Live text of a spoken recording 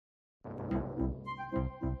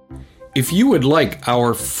If you would like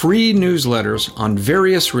our free newsletters on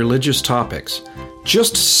various religious topics,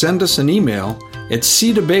 just send us an email at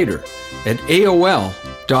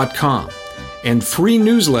cdebater@aol.com, and free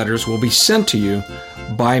newsletters will be sent to you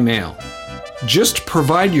by mail. Just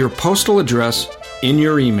provide your postal address in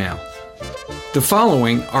your email. The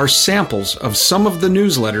following are samples of some of the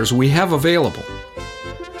newsletters we have available.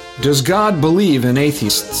 Does God Believe in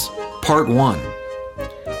Atheists? Part 1.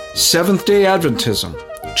 Seventh-day Adventism,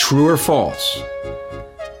 True or False?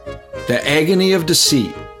 The Agony of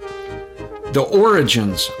Deceit. The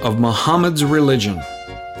Origins of Muhammad's Religion.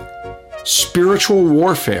 Spiritual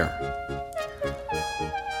Warfare.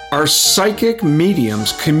 Are psychic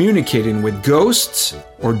mediums communicating with ghosts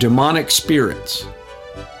or demonic spirits?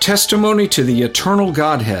 Testimony to the Eternal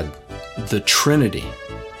Godhead, the Trinity.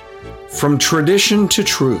 From Tradition to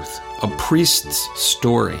Truth, a Priest's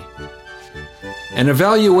Story. An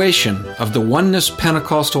evaluation of the Oneness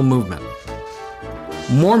Pentecostal movement.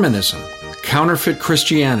 Mormonism, Counterfeit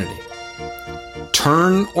Christianity.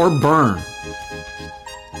 Turn or Burn.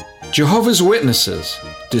 Jehovah's Witnesses,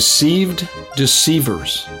 Deceived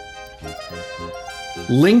Deceivers.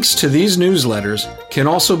 Links to these newsletters can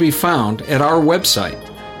also be found at our website,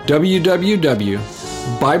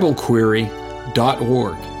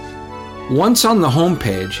 www.biblequery.org. Once on the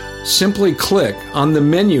homepage, simply click on the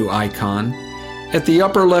menu icon at the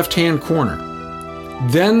upper left-hand corner.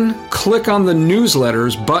 Then click on the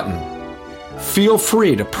Newsletters button. Feel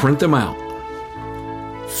free to print them out.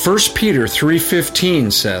 1 Peter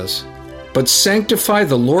 3:15 says, "But sanctify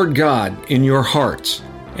the Lord God in your hearts,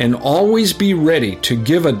 and always be ready to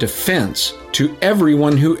give a defense to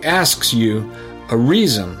everyone who asks you a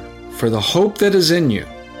reason for the hope that is in you,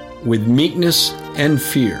 with meekness and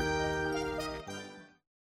fear."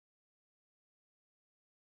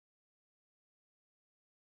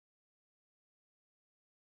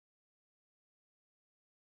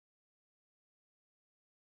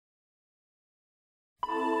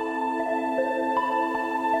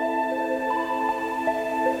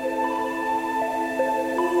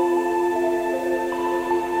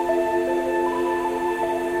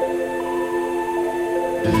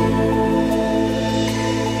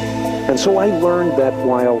 And so I learned that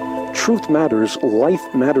while truth matters, life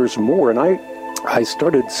matters more. And I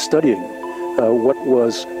started studying what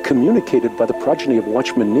was communicated by the progeny of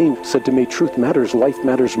Watchman Nee, said to me, truth matters, life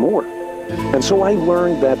matters more. And so I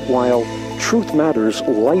learned that while truth matters,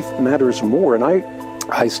 life matters more. And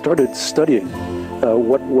I started studying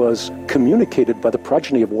what was communicated by the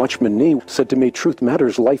progeny of Watchman Nee, said to me, truth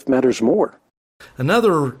matters, life matters more.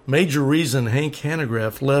 Another major reason Hank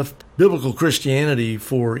Hanegraaff left biblical Christianity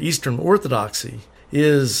for Eastern Orthodoxy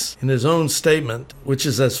is in his own statement, which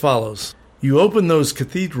is as follows. You open those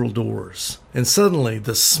cathedral doors, and suddenly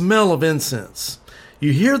the smell of incense.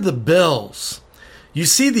 You hear the bells. You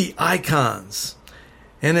see the icons,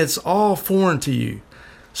 and it's all foreign to you.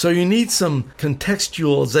 So you need some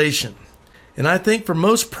contextualization. And I think for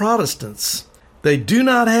most Protestants, they do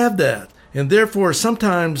not have that, and therefore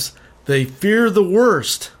sometimes they fear the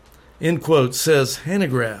worst, end quote, says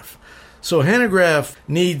Hanegraaff. So Hanegraaff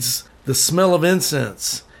needs the smell of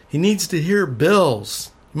incense. He needs to hear bells.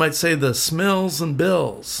 You might say the smells and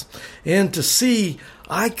bells. And to see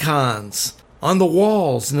icons on the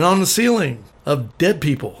walls and on the ceiling of dead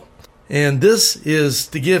people. And this is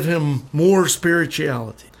to give him more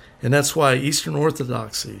spirituality. And that's why Eastern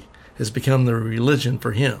Orthodoxy has become the religion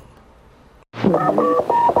for him.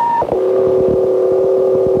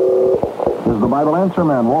 This is the Bible Answer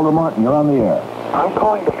Man, Walter Martin. You're on the air. I'm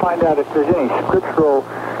calling to find out if there's any scriptural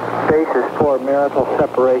basis for marital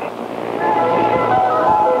separation.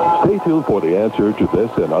 Stay tuned for the answer to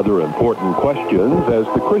this and other important questions as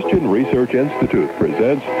the Christian Research Institute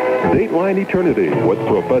presents Dateline Eternity with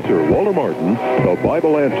Professor Walter Martin, the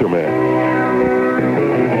Bible Answer Man.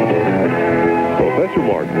 Professor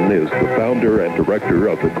Martin is the founder and director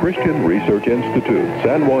of the Christian Research Institute,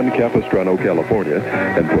 San Juan Capistrano, California,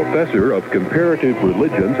 and professor of comparative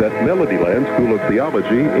religions at Melodyland School of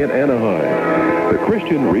Theology in Anaheim. The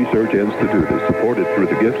Christian Research Institute is supported through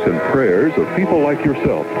the gifts and prayers of people like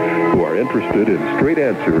yourself who are interested in straight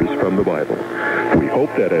answers from the Bible. We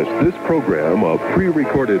hope that as this program of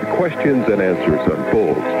pre-recorded questions and answers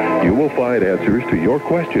unfolds, you will find answers to your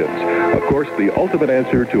questions. Of course, the ultimate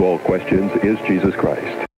answer to all questions is Jesus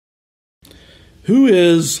Christ. Who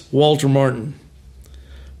is Walter Martin?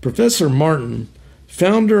 Professor Martin,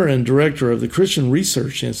 founder and director of the Christian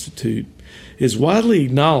Research Institute, is widely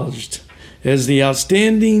acknowledged as the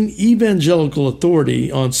outstanding evangelical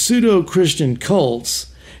authority on pseudo-Christian cults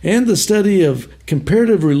and the study of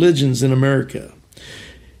comparative religions in America.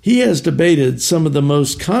 He has debated some of the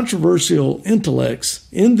most controversial intellects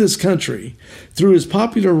in this country through his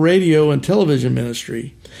popular radio and television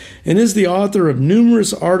ministry, and is the author of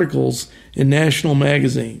numerous articles in national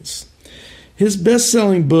magazines. His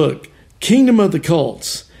best-selling book, Kingdom of the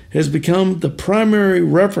Cults, has become the primary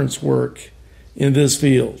reference work in this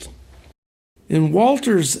field. In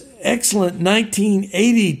Walter's excellent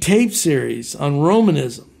 1980 tape series on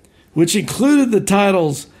Romanism, which included the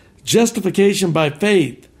titles Justification by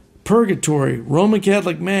Faith, Purgatory, Roman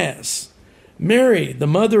Catholic Mass, Mary, the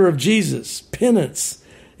Mother of Jesus, Penance,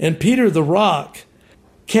 and Peter the Rock,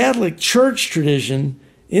 Catholic Church Tradition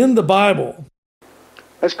in the Bible.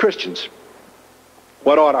 As Christians,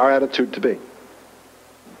 what ought our attitude to be?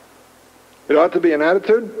 It ought to be an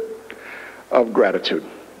attitude of gratitude,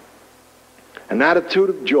 an attitude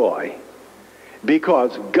of joy,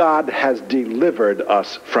 because God has delivered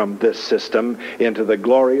us from this system into the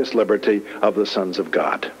glorious liberty of the sons of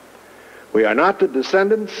God. We are not the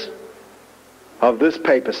descendants of this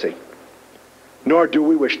papacy, nor do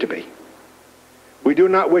we wish to be. We do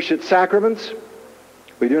not wish its sacraments.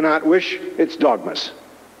 We do not wish its dogmas.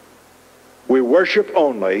 We worship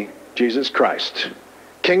only Jesus Christ,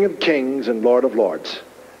 King of kings and Lord of lords,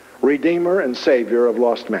 Redeemer and Savior of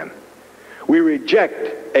lost men. We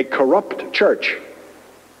reject a corrupt church,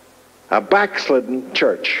 a backslidden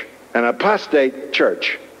church, an apostate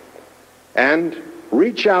church, and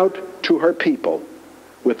reach out to her people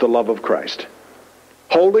with the love of Christ,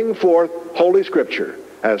 holding forth Holy Scripture,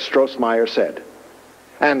 as Strossmayer said,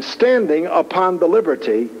 and standing upon the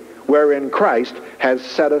liberty wherein Christ has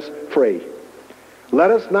set us free. Let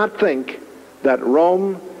us not think that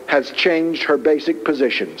Rome has changed her basic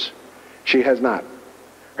positions. She has not.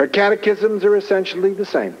 Her catechisms are essentially the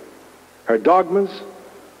same. Her dogmas,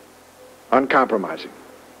 uncompromising.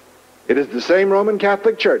 It is the same Roman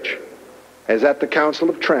Catholic Church as at the Council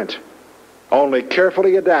of Trent, only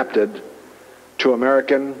carefully adapted to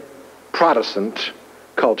American Protestant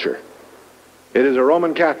culture. It is a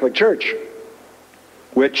Roman Catholic Church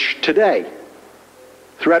which today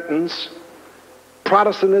threatens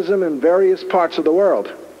Protestantism in various parts of the world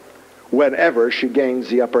whenever she gains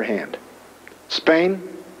the upper hand. Spain,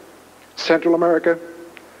 Central America,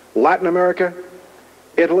 Latin America,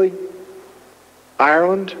 Italy,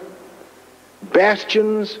 Ireland,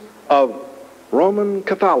 bastions of Roman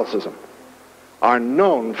Catholicism are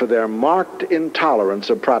known for their marked intolerance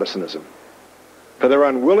of Protestantism, for their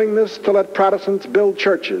unwillingness to let Protestants build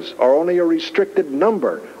churches, or only a restricted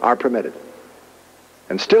number are permitted.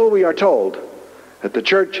 And still we are told that the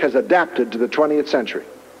church has adapted to the 20th century.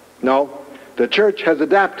 No, the church has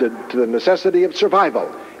adapted to the necessity of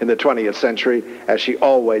survival in the 20th century, as she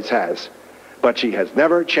always has. But she has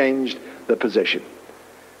never changed the position.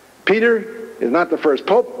 Peter is not the first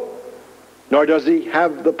pope, nor does he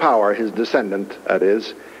have the power, his descendant, that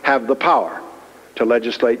is, have the power to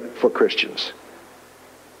legislate for Christians.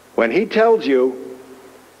 When he tells you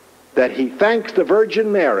that he thanks the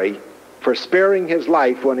Virgin Mary for sparing his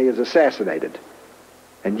life when he is assassinated,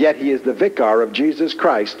 and yet he is the vicar of Jesus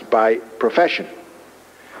Christ by profession,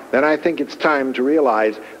 then I think it's time to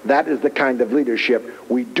realize that is the kind of leadership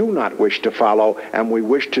we do not wish to follow, and we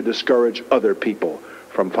wish to discourage other people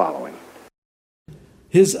from following.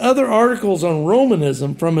 His other articles on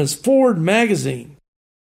Romanism from his Ford magazine,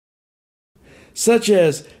 such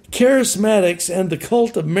as Charismatics and the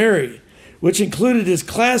Cult of Mary, which included his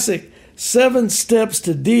classic 7 Steps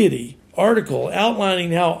to Deity article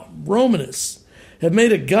outlining how Romanists have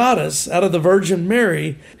made a goddess out of the Virgin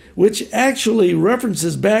Mary, which actually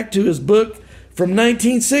references back to his book from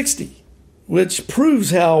 1960, which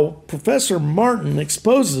proves how Professor Martin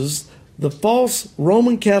exposes the false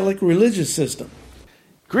Roman Catholic religious system.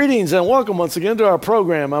 Greetings and welcome once again to our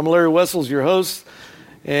program. I'm Larry Wessels, your host,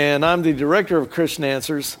 and I'm the director of Christian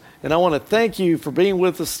Answers. And I want to thank you for being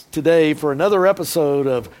with us today for another episode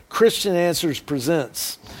of Christian Answers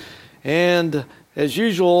Presents. And as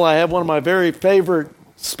usual, I have one of my very favorite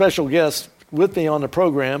special guests with me on the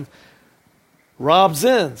program, Rob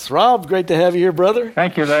Zenz. Rob, great to have you here, brother.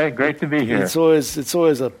 Thank you, Larry. Great to be here. It's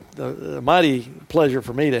always a mighty pleasure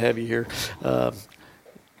for me to have you here.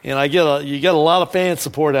 And you get a lot of fan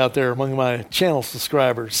support out there among my channel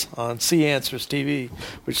subscribers on C Answers TV,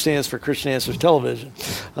 which stands for Christian Answers Television.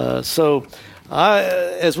 So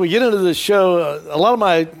as we get into this show, a lot of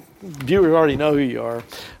my viewers already know who you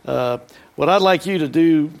are. What I'd like you to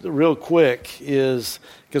do real quick is,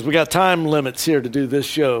 because we got time limits here to do this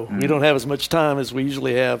show. We don't have as much time as we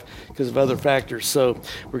usually have because of other factors. So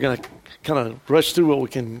we're going to kind of rush through what we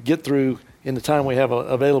can get through in the time we have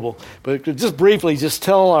available. But just briefly, just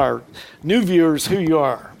tell our new viewers who you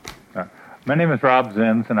are. My My name is Rob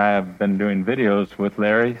Zins, and I have been doing videos with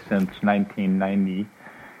Larry since 1990.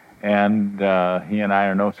 And he and I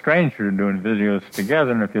are no stranger to doing videos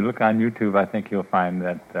together. And if you look on YouTube, I think you'll find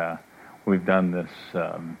that we've done this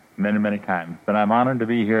many, many times. But I'm honored to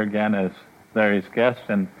be here again as Larry's guest,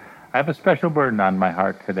 and I have a special burden on my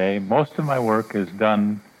heart today. Most of my work is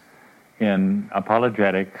done in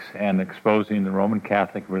apologetics and exposing the Roman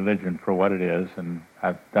Catholic religion for what it is, and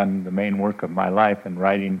I've done the main work of my life in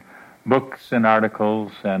writing books and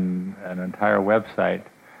articles and an entire website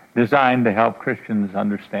designed to help Christians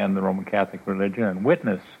understand the Roman Catholic religion and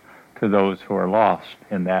witness to those who are lost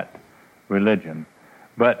in that religion.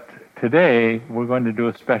 But today we're going to do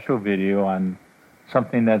a special video on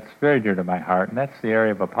something that's very dear to my heart, and that's the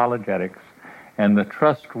area of apologetics and the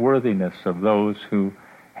trustworthiness of those who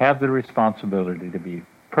have the responsibility to be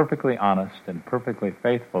perfectly honest and perfectly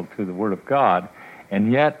faithful to the Word of God, and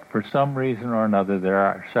yet, for some reason or another, there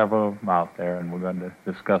are several of them out there, and we're going to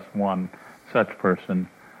discuss one such person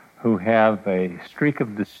who have a streak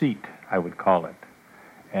of deceit, I would call it.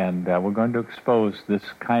 And we're going to expose this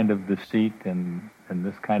kind of deceit and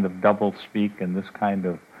this kind of double-speak and this kind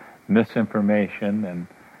of misinformation and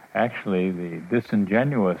actually the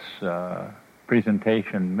disingenuous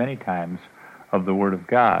presentation many times of the Word of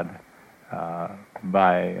God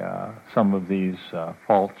by some of these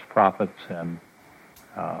false prophets, and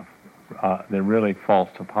they're really false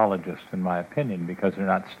apologists, in my opinion, because they're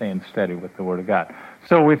not staying steady with the Word of God.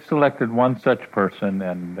 So we've selected one such person,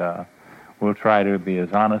 and we'll try to be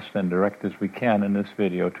as honest and direct as we can in this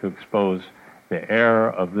video to expose the error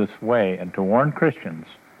of this way and to warn Christians,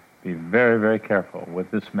 be very, very careful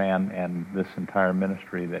with this man and this entire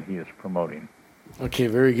ministry that he is promoting. Okay,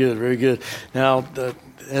 very good, very good. Now,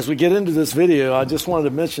 as we get into this video, I just wanted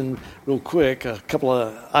to mention real quick a couple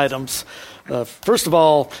of items. First of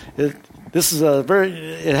all, it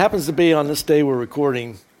happens to be on this day we're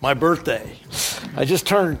recording my birthday. At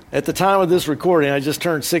the time of this recording, I just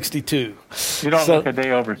turned 62. You don't look a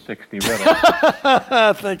day over 60, really.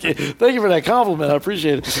 Thank you. Thank you for that compliment. I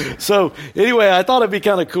appreciate it. So anyway, I thought it'd be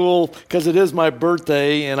kind of cool because it is my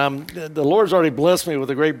birthday, and the Lord's already blessed me with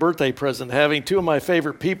a great birthday present, having two of my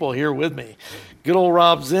favorite people here with me. Good old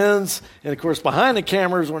Rob Zins, and of course behind the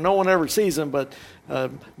cameras where no one ever sees him, but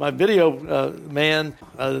my video man,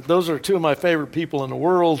 those are two of my favorite people in the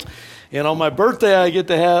world. And on my birthday, I get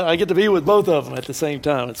to be with both of them at the same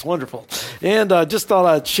time. It's wonderful. And I just thought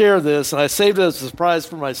I'd share this, and I saved it as a surprise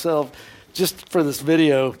for myself just for this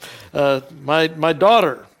video. My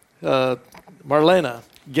daughter, Marlena,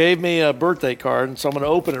 gave me a birthday card, and so I'm going to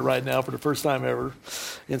open it right now for the first time ever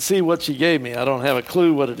and see what she gave me. I don't have a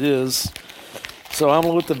clue what it is. So I'm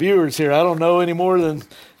with the viewers here. I don't know any more than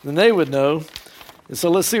they would know. And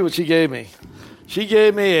so let's see what she gave me. She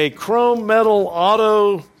gave me a chrome metal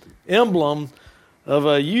auto emblem of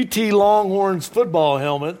a UT Longhorns football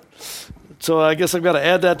helmet. So I guess I've got to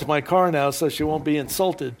add that to my car now so she won't be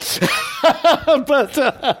insulted. But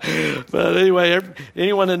anyway,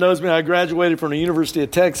 anyone that knows me, I graduated from the University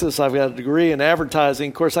of Texas. I've got a degree in advertising.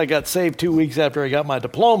 Of course, I got saved 2 weeks after I got my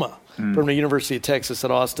diploma from the University of Texas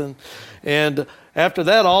at Austin. And after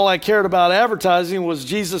that, all I cared about advertising was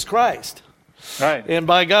Jesus Christ. Right. And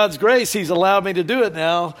by God's grace, He's allowed me to do it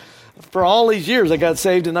now. For all these years, I got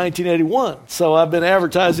saved in 1981. So I've been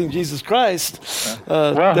advertising Jesus Christ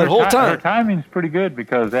that whole time. Her timing's pretty good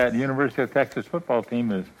because that University of Texas football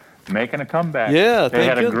team is making a comeback. Yeah, they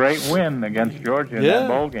had a great win against Georgia in that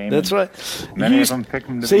bowl game. That's right. Many of them picked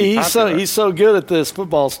them to be popular. He's so good at this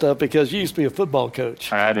football stuff because you used to be a football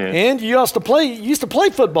coach. I did. And you used to play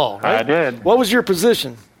football, right? I did. What was your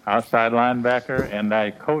position? Outside linebacker, and I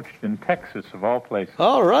coached in Texas, of all places.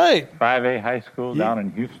 All right. 5A high school down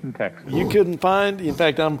in Houston, Texas. You couldn't find. In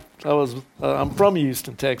fact, I'm from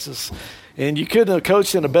Houston, Texas, and you couldn't have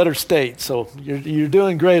coached in a better state. So you're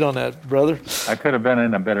doing great on that, brother. I could have been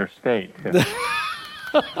in a better state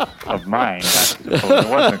of mind. I suppose I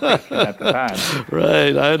wasn't a Christian at the time.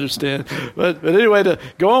 Right, I understand. But anyway, to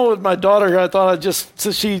go on with my daughter here, I thought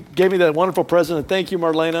since she gave me that wonderful present, and thank you,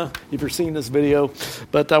 Marlena, if you're seeing this video.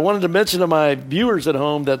 But I wanted to mention to my viewers at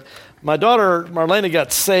home that my daughter, Marlena,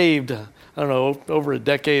 got saved, I don't know, over a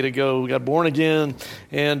decade ago, got born again,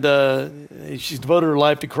 and she's devoted her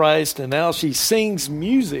life to Christ, and now she sings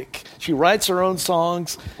music. She writes her own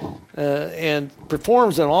songs and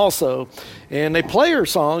performs them also, and they play her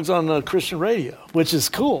songs on the Christian radio, which is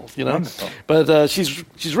cool, you know. Wonderful. But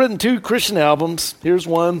she's written 2 Christian albums. Here's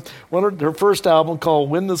one of her first album called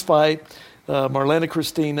Win This Fight. Marlena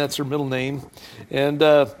Christine, that's her middle name, and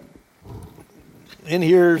in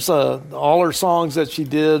here's all her songs that she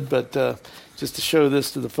did, but just to show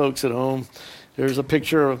this to the folks at home, there's a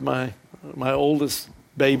picture of my my oldest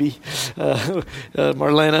baby,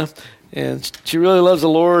 Marlena, and she really loves the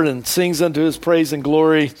Lord and sings unto His praise and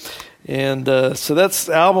glory. And so that's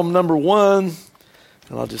album number 1.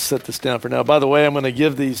 And I'll just set this down for now. By the way, I'm going to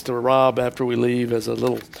give these to Rob after we leave as a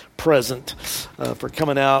little present for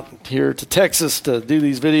coming out here to Texas to do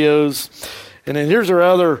these videos. And then here's our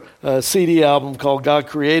other CD album called God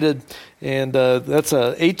Created. And that's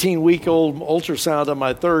a 18-week-old ultrasound of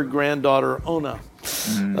my 3rd granddaughter, Ona.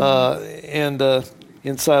 And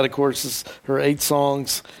inside, of course, is her 8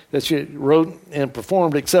 songs that she wrote and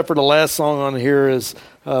performed, except for the last song on here is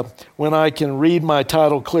When I Can Read My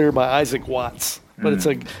Title Clear by Isaac Watts. But it's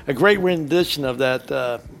a great rendition of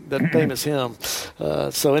that famous hymn.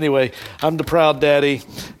 So anyway, I'm the proud daddy.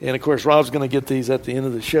 And, of course, Rob's going to get these at the end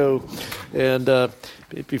of the show. And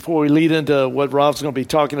before we lead into what Rob's going to be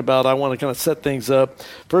talking about, I want to kind of set things up.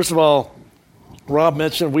 First of all, Rob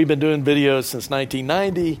mentioned we've been doing videos since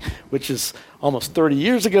 1990, which is almost 30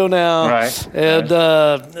 years ago now. Right.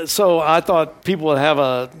 And so I thought people would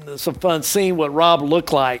have some fun seeing what Rob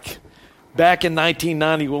looked like back in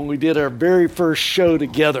 1990 when we did our very first show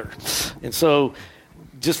together. And so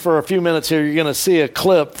just for a few minutes here, you're going to see a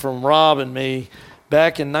clip from Rob and me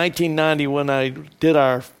back in 1990 when I did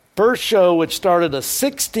our first show, which started a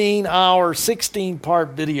 16-hour,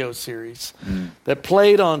 16-part video series that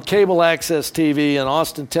played on cable access TV in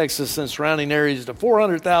Austin, Texas, and surrounding areas to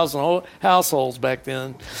 400,000 households back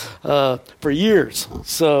then for years.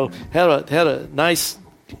 So had a nice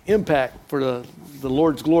impact for the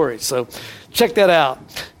Lord's glory. So check that out,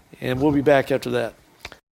 and we'll be back after that.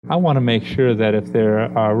 I want to make sure that if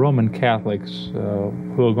there are Roman Catholics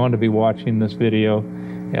who are going to be watching this video,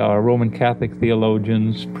 Roman Catholic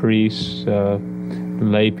theologians, priests,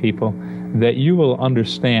 lay people, that you will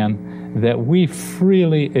understand that we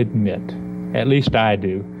freely admit, at least I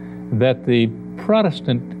do, that the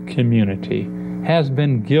Protestant community has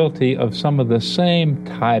been guilty of some of the same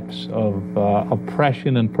types of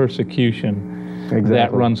oppression and persecution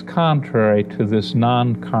that runs contrary to this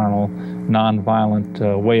non-carnal, non-violent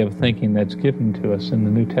way of thinking that's given to us in the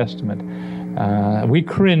New Testament. We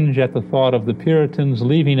cringe at the thought of the Puritans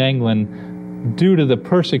leaving England due to the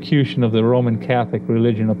persecution of the Roman Catholic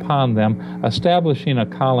religion upon them, establishing a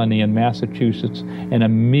colony in Massachusetts and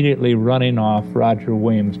immediately running off Roger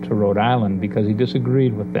Williams to Rhode Island because he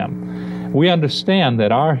disagreed with them. We understand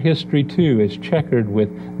that our history, too, is checkered with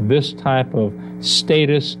this type of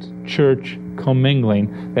statist church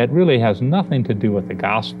commingling that really has nothing to do with the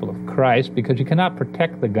gospel of Christ, because you cannot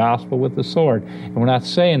protect the gospel with the sword. And we're not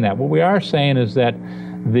saying that. What we are saying is that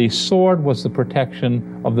the sword was the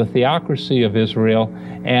protection of the theocracy of Israel,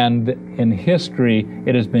 and in history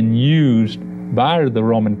it has been used by the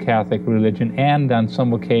Roman Catholic religion and on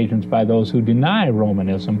some occasions by those who deny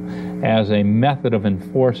Romanism as a method of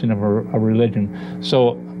enforcing a religion.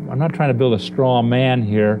 So I'm not trying to build a straw man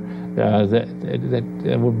here that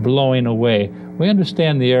we're blowing away. We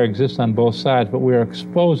understand the error exists on both sides, but we are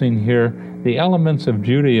exposing here the elements of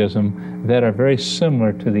Judaism that are very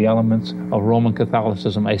similar to the elements of Roman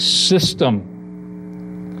Catholicism, a system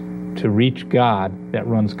to reach God that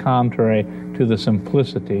runs contrary to the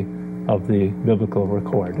simplicity of the biblical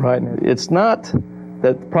record. Right. It's not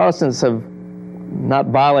that Protestants have not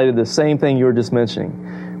violated the same thing you were just mentioning.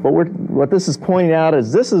 What this is pointing out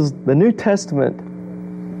is this is the New Testament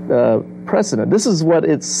precedent. This is what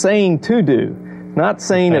it's saying to do, not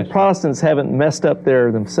saying that Protestants haven't messed up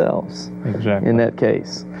there themselves. Exactly. In that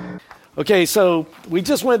case. Okay, so we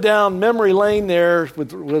just went down memory lane there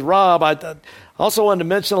with Rob. I also wanted to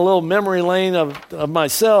mention a little memory lane of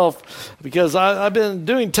myself, because I've been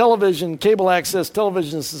doing television, cable access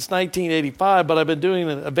television, since 1985, but I've been doing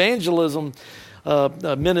evangelism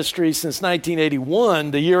ministry since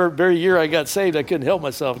 1981. The very year I got saved, I couldn't help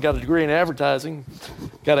myself. I got a degree in advertising.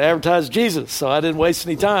 Got to advertise Jesus, so I didn't waste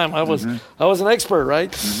any time. I was an expert,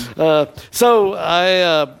 right? So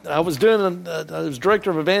I was doing. I was director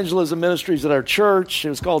of evangelism ministries at our church. It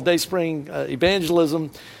was called Dayspring Evangelism.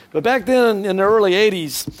 But back then, in the early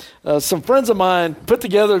 80s, some friends of mine put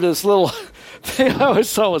together this little thing I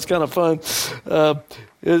always thought was kind of fun.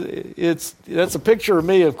 That's a picture of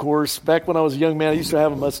me, of course. Back when I was a young man, I used to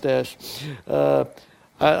have a mustache.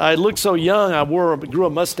 I looked so young, I grew a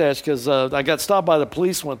mustache because I got stopped by the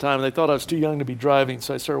police one time, and they thought I was too young to be driving,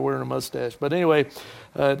 so I started wearing a mustache. But anyway,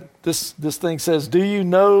 this thing says, "Do you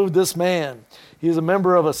know this man? He is a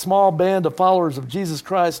member of a small band of followers of Jesus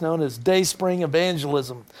Christ known as Dayspring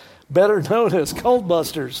Evangelism. better known as Cult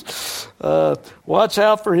Busters. Watch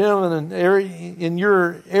out for him in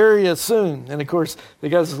your area soon. And of course, they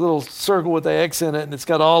got this little circle with the X in it, and it's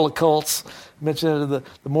got all the cults mentioned: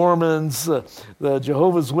 the Mormons, the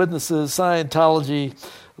Jehovah's Witnesses, Scientology,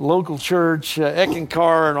 local church,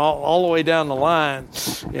 Eckankar, and all the way down the line.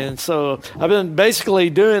 And so I've been basically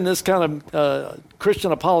doing this kind of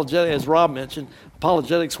Christian apologetic, as Rob mentioned,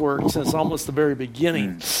 apologetics work since almost the very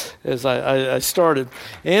beginning as I started.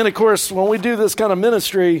 And of course, when we do this kind of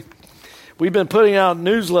ministry, we've been putting out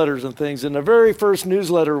newsletters and things. And the very first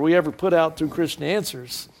newsletter we ever put out through Christian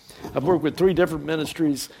Answers, I've worked with 3 different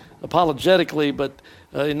ministries apologetically, but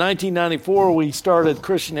in 1994 we started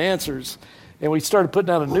Christian Answers, and we started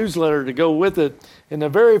putting out a newsletter to go with it. And the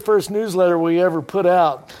very first newsletter we ever put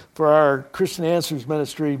out for our Christian Answers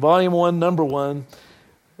ministry, Volume 1, Number 1,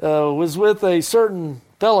 was with a certain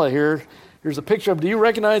fella here. Here's a picture of him. Do you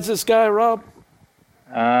recognize this guy, Rob?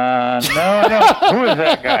 No, I don't. Who is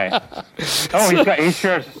that guy? Oh, he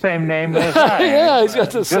shares the same name as I. Yeah, he's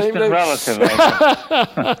got the same name. Distant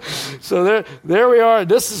relative. So there we are.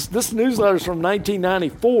 This newsletter is from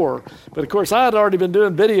 1994, but of course I had already been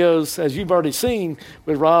doing videos, as you've already seen,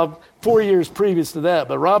 with Rob 4 years previous to that.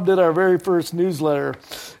 But Rob did our very first newsletter,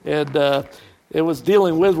 and it was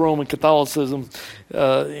dealing with Roman Catholicism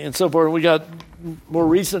and so forth. We got more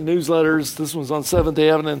recent newsletters. This one's on Seventh-day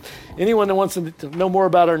Adventist. And anyone that wants to know more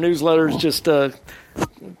about our newsletters, just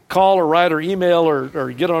call or write or email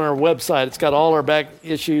or get on our website. It's got all our back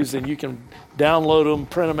issues, and you can download them,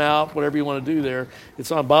 print them out, whatever you want to do there.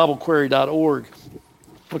 It's on BibleQuery.org.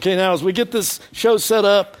 Okay, now as we get this show set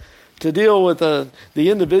up to deal with the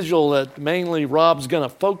individual that mainly Rob's going to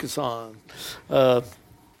focus on, I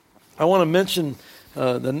want to mention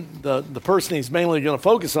the person he's mainly going to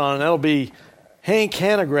focus on, and that'll be Hank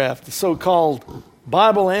Hanegraaff, the so-called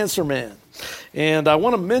Bible Answer Man. And I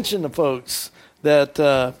want to mention to folks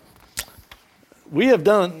that we have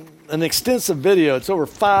done an extensive video. It's over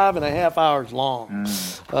 5.5 hours long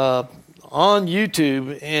on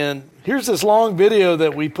YouTube. And here's this long video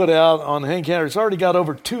that we put out on Hank Hanegraaff. It's already got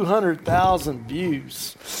over 200,000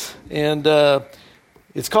 views. And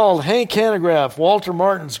it's called Hank Hanegraaff, Walter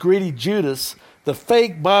Martin's Greedy Judas, the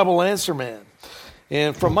Fake Bible Answer Man.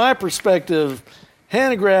 And from my perspective,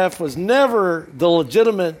 Hanegraaff was never the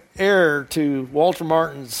legitimate heir to Walter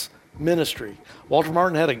Martin's ministry. Walter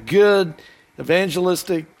Martin had a good,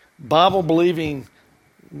 evangelistic, Bible-believing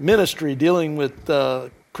ministry dealing with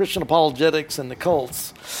Christian apologetics and the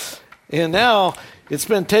cults. And now it's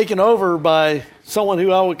been taken over by someone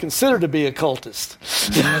who I would consider to be a cultist.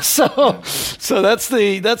 So that's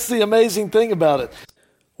the amazing thing about it.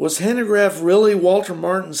 Was Hanegraaff really Walter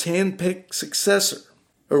Martin's hand-picked successor?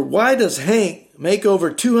 Or why does Hank make over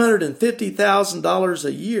 $250,000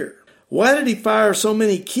 a year? Why did he fire so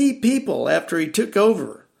many key people after he took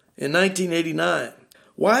over in 1989?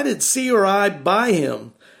 Why did CRI buy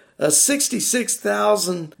him a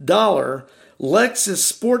 $66,000 Lexus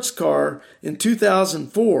sports car in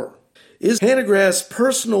 2004? Is Hanegraaff's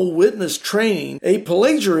personal witness training a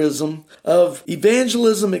plagiarism of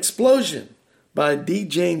Evangelism Explosion by D.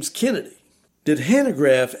 James Kennedy? Did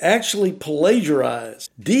Hanegraaff actually plagiarize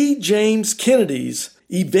D. James Kennedy's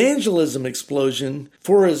Evangelism Explosion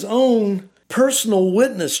for his own personal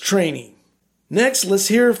witness training? Next, let's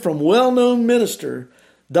hear from well-known minister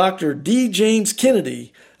Dr. D. James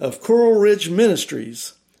Kennedy of Coral Ridge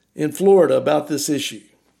Ministries in Florida about this issue.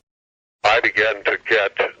 I began to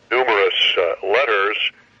get numerous letters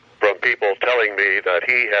from people telling me that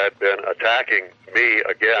he had been attacking me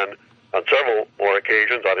again on several more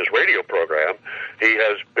occasions on his radio program. He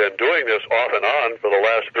has been doing this off and on for the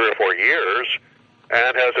last 3 or 4 years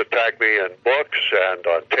and has attacked me in books and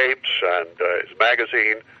on tapes and his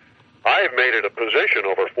magazine. I have made it a position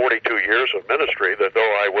over 42 years of ministry that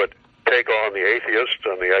though I would take on the atheists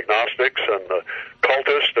and the agnostics and the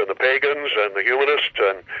cultists and the pagans and the humanists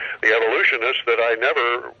and the evolutionists, that I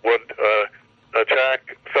never would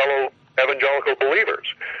attack fellow evangelical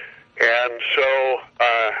believers. And so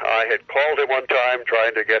I had called him one time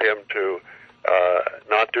trying to get him to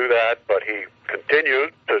not do that, but he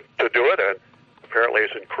continued to do it, and apparently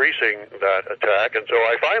is increasing that attack. And so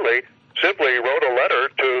I finally simply wrote a letter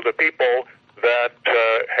to the people that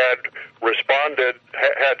had responded,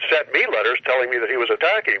 had sent me letters telling me that he was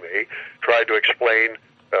attacking me, tried to explain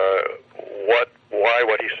why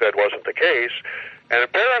what he said wasn't the case. And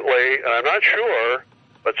apparently, and I'm not sure,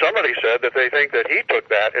 but somebody said that they think that he took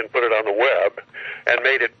that and put it on the web and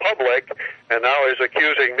made it public, and now is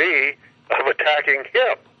accusing me of attacking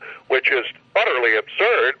him, which is utterly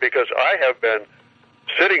absurd because I have been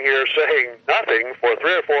sitting here saying nothing for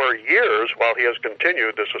 3 or 4 years while he has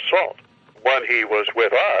continued this assault. When he was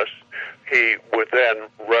with us, he would then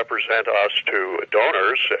represent us to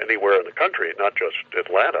donors anywhere in the country, not just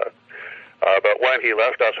Atlanta. But when he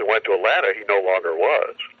left us and went to Atlanta, he no longer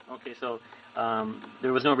was. Okay, so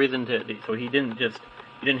there was no reason to. So he didn't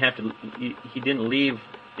leave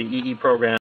the EE program